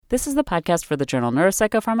This is the podcast for the journal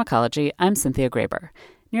Neuropsychopharmacology. I'm Cynthia Graber.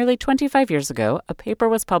 Nearly 25 years ago, a paper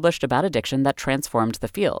was published about addiction that transformed the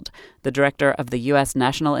field. The director of the U.S.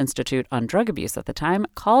 National Institute on Drug Abuse at the time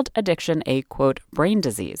called addiction a, quote, brain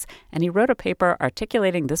disease, and he wrote a paper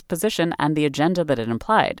articulating this position and the agenda that it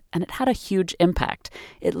implied, and it had a huge impact.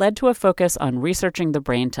 It led to a focus on researching the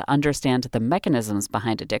brain to understand the mechanisms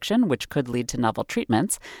behind addiction, which could lead to novel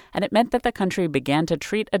treatments, and it meant that the country began to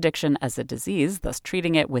treat addiction as a disease, thus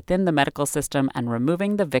treating it within the medical system and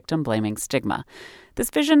removing the victim-blaming stigma. This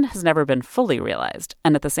vision has never been fully realized,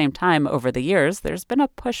 and at the same time, over the years, there's been a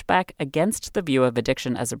pushback against the view of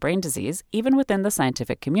addiction as a brain disease, even within the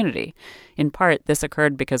scientific community. In part, this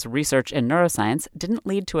occurred because research in neuroscience didn't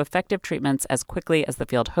lead to effective treatments as quickly as the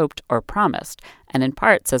field hoped or promised. And in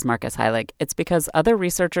part, says Marcus Heilig, it's because other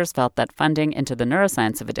researchers felt that funding into the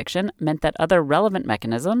neuroscience of addiction meant that other relevant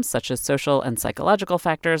mechanisms, such as social and psychological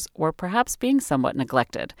factors, were perhaps being somewhat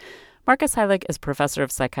neglected. Marcus Heilig is professor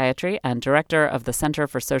of psychiatry and director of the Center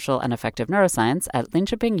for Social and Affective Neuroscience at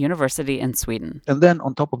Linköping University in Sweden. And then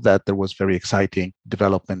on top of that, there was very exciting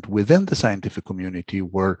development within the scientific community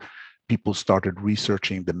where people started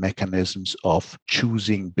researching the mechanisms of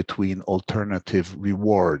choosing between alternative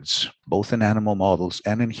rewards, both in animal models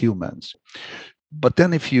and in humans. But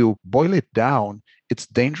then if you boil it down, it's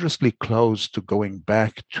dangerously close to going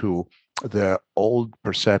back to the old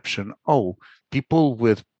perception, people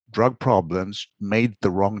with drug problems made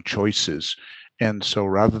the wrong choices. And so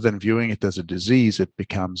rather than viewing it as a disease, it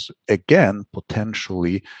becomes, again,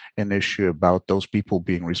 potentially an issue about those people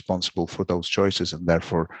being responsible for those choices and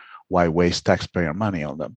therefore why waste taxpayer money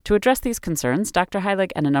on them. To address these concerns, Dr.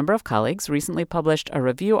 Heilig and a number of colleagues recently published a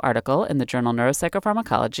review article in the journal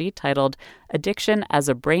Neuropsychopharmacology titled Addiction as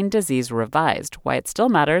a Brain Disease Revised, Why It Still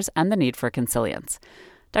Matters and the Need for Consilience.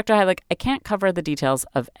 Dr. Heilig, I can't cover the details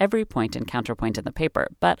of every point and counterpoint in the paper,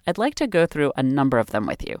 but I'd like to go through a number of them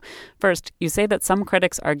with you. First, you say that some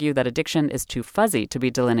critics argue that addiction is too fuzzy to be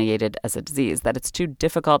delineated as a disease, that it's too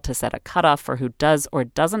difficult to set a cutoff for who does or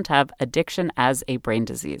doesn't have addiction as a brain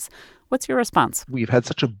disease. What's your response? We've had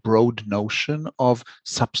such a broad notion of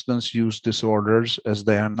substance use disorders, as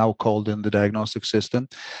they are now called in the diagnostic system,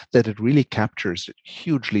 that it really captures a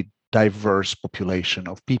hugely diverse population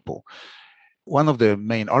of people. One of the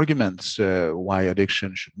main arguments why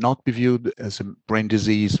addiction should not be viewed as a brain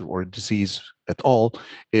disease or a disease at all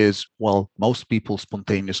is, most people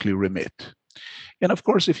spontaneously remit. And of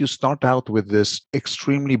course, if you start out with this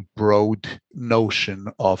extremely broad notion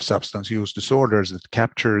of substance use disorders that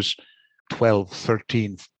captures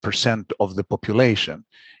 12-13% of the population,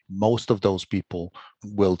 most of those people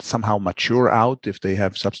will somehow mature out if they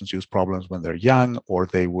have substance use problems when they're young, or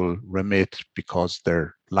they will remit because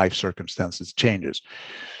their life circumstances changes.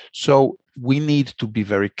 So we need to be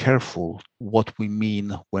very careful what we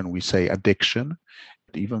mean when we say addiction.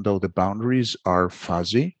 Even though the boundaries are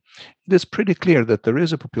fuzzy, it is pretty clear that there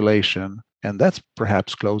is a population, and that's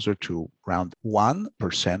perhaps closer to around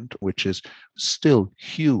 1%, which is still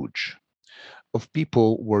huge, of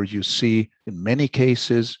people where you see, in many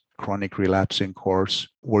cases, chronic relapsing course,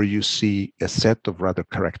 where you see a set of rather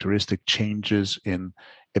characteristic changes in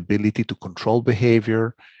ability to control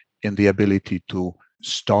behavior, in the ability to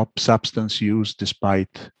stop substance use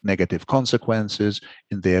despite negative consequences,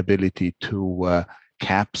 in the ability to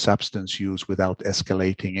cap substance use without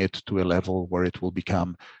escalating it to a level where it will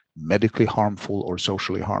become medically harmful or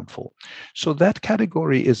socially harmful. So that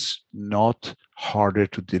category is not harder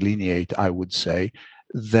to delineate, I would say,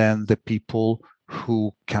 than the people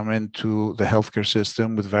who come into the healthcare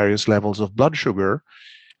system with various levels of blood sugar.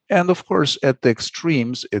 And of course, at the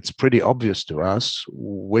extremes, it's pretty obvious to us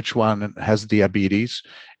which one has diabetes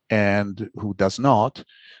and who does not.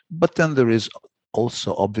 But then there is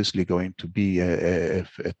also obviously going to be a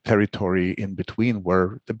territory in between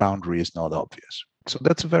where the boundary is not obvious. So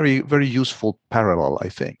that's a very, very useful parallel, I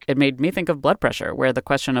think. It made me think of blood pressure, where the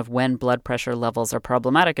question of when blood pressure levels are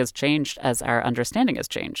problematic has changed as our understanding has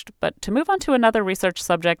changed. But to move on to another research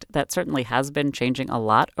subject that certainly has been changing a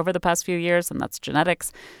lot over the past few years, and that's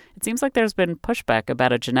genetics, it seems like there's been pushback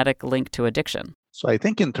about a genetic link to addiction. So I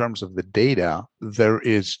think in terms of the data, there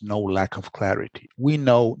is no lack of clarity. We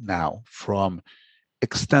know now from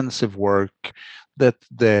extensive work that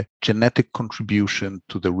the genetic contribution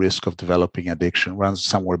to the risk of developing addiction runs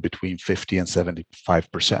somewhere between 50 and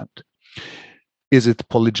 75%. Is it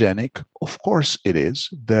polygenic? Of course it is.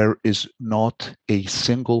 There is not a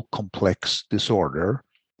single complex disorder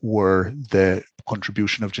where the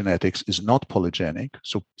contribution of genetics is not polygenic.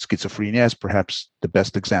 So schizophrenia is perhaps the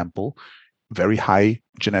best example. Very high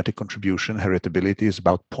genetic contribution. Heritability is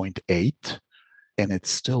about 0.8. and it's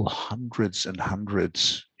still hundreds and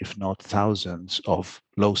hundreds, if not thousands, of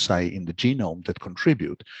loci in the genome that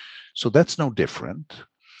contribute. So that's no different.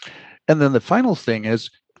 And then the final thing is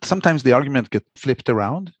sometimes the argument gets flipped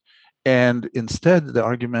around, and instead the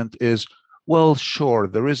argument is, well, sure,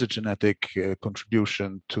 there is a genetic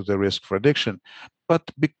contribution to the risk for addiction, but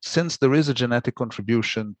since there is a genetic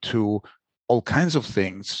contribution to all kinds of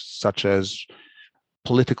things, such as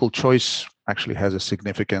political choice actually has a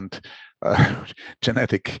significant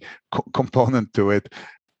genetic component to it,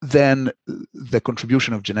 then the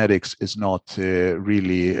contribution of genetics is not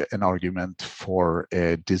really an argument for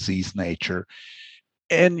disease nature.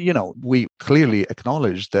 And, we clearly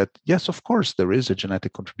acknowledge that, yes, of course, there is a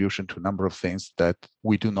genetic contribution to a number of things that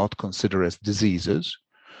we do not consider as diseases.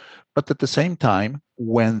 But at the same time,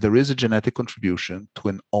 when there is a genetic contribution to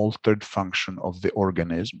an altered function of the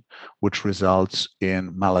organism, which results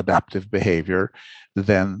in maladaptive behavior,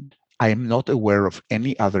 then I am not aware of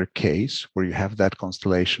any other case where you have that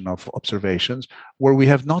constellation of observations where we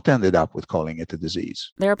have not ended up with calling it a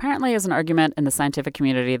disease. There apparently is an argument in the scientific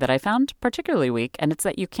community that I found particularly weak, and it's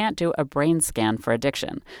that you can't do a brain scan for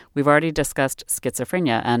addiction. We've already discussed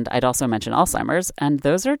schizophrenia, and I'd also mention Alzheimer's, and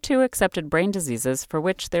those are two accepted brain diseases for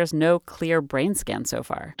which there's no clear brain scan so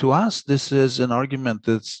far. To us, this is an argument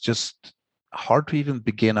that's just hard to even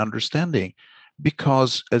begin understanding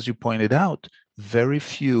because, as you pointed out, very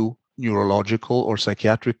few neurological or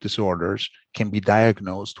psychiatric disorders can be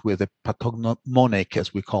diagnosed with a pathognomonic,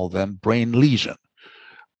 as we call them, brain lesion.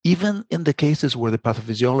 Even in the cases where the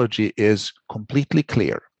pathophysiology is completely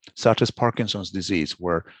clear, such as Parkinson's disease,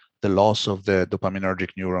 where the loss of the dopaminergic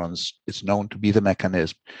neurons is known to be the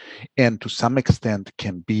mechanism, and to some extent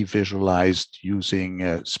can be visualized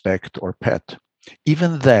using SPECT or PET.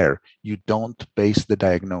 Even there, you don't base the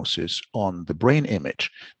diagnosis on the brain image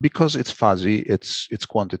because it's fuzzy, it's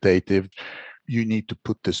quantitative. You need to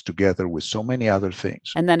put this together with so many other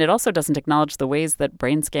things. And then it also doesn't acknowledge the ways that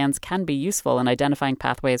brain scans can be useful in identifying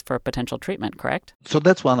pathways for potential treatment, correct? So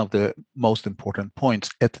that's one of the most important points.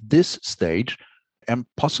 At this stage, and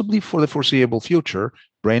possibly for the foreseeable future,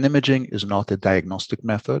 brain imaging is not a diagnostic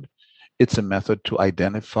method. It's a method to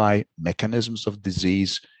identify mechanisms of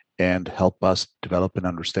disease and help us develop an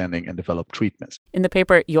understanding and develop treatments. In the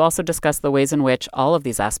paper, you also discuss the ways in which all of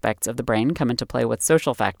these aspects of the brain come into play with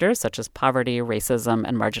social factors such as poverty, racism,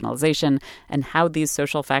 and marginalization, and how these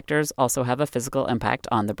social factors also have a physical impact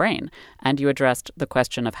on the brain. And you addressed the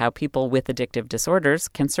question of how people with addictive disorders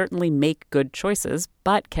can certainly make good choices,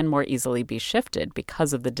 but can more easily be shifted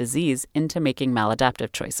because of the disease into making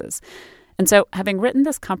maladaptive choices. And so, having written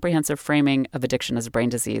this comprehensive framing of addiction as a brain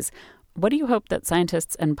disease, what do you hope that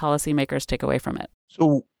scientists and policymakers take away from it?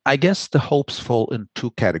 So I guess the hopes fall in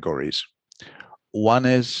two categories. One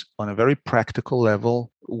is, on a very practical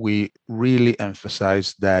level, we really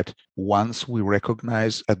emphasize that once we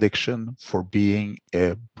recognize addiction for being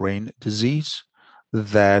a brain disease,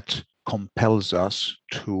 that compels us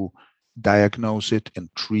to diagnose it and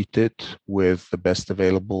treat it with the best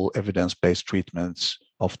available evidence-based treatments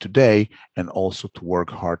of today, and also to work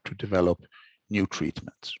hard to develop new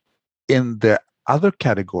treatments. In the other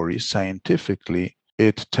category, scientifically,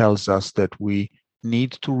 it tells us that we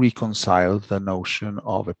need to reconcile the notion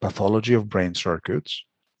of a pathology of brain circuits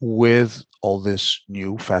with all this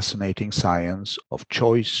new fascinating science of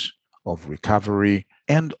choice, of recovery,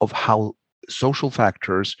 and of how social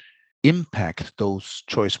factors impact those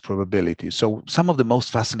choice probabilities. So some of the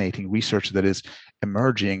most fascinating research that is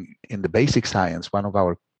emerging in the basic science, one of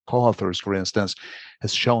our co-authors, for instance,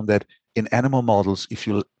 has shown that in animal models, if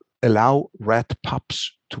you allow rat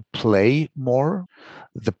pups to play more,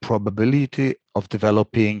 the probability of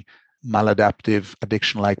developing maladaptive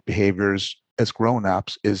addiction-like behaviors as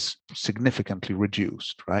grown-ups is significantly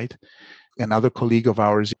reduced, right? Another colleague of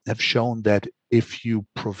ours have shown that if you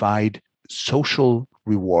provide social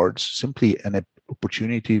rewards, simply an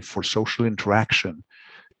opportunity for social interaction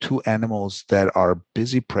to animals that are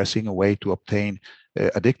busy pressing away to obtain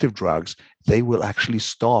addictive drugs, they will actually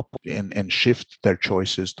stop and shift their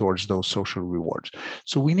choices towards those social rewards.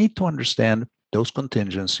 So we need to understand those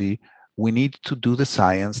contingency. We need to do the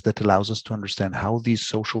science that allows us to understand how these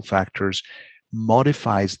social factors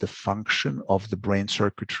modifies the function of the brain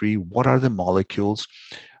circuitry. What are the molecules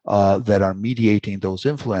that are mediating those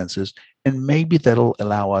influences? And maybe that'll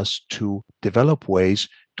allow us to develop ways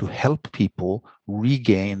to help people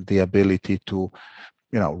regain the ability to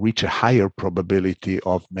reach a higher probability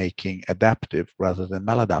of making adaptive rather than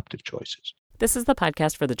maladaptive choices. This is the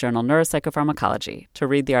podcast for the journal Neuropsychopharmacology. To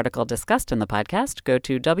read the article discussed in the podcast, go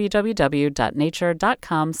to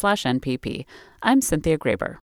www.nature.com/NPP. I'm Cynthia Graber.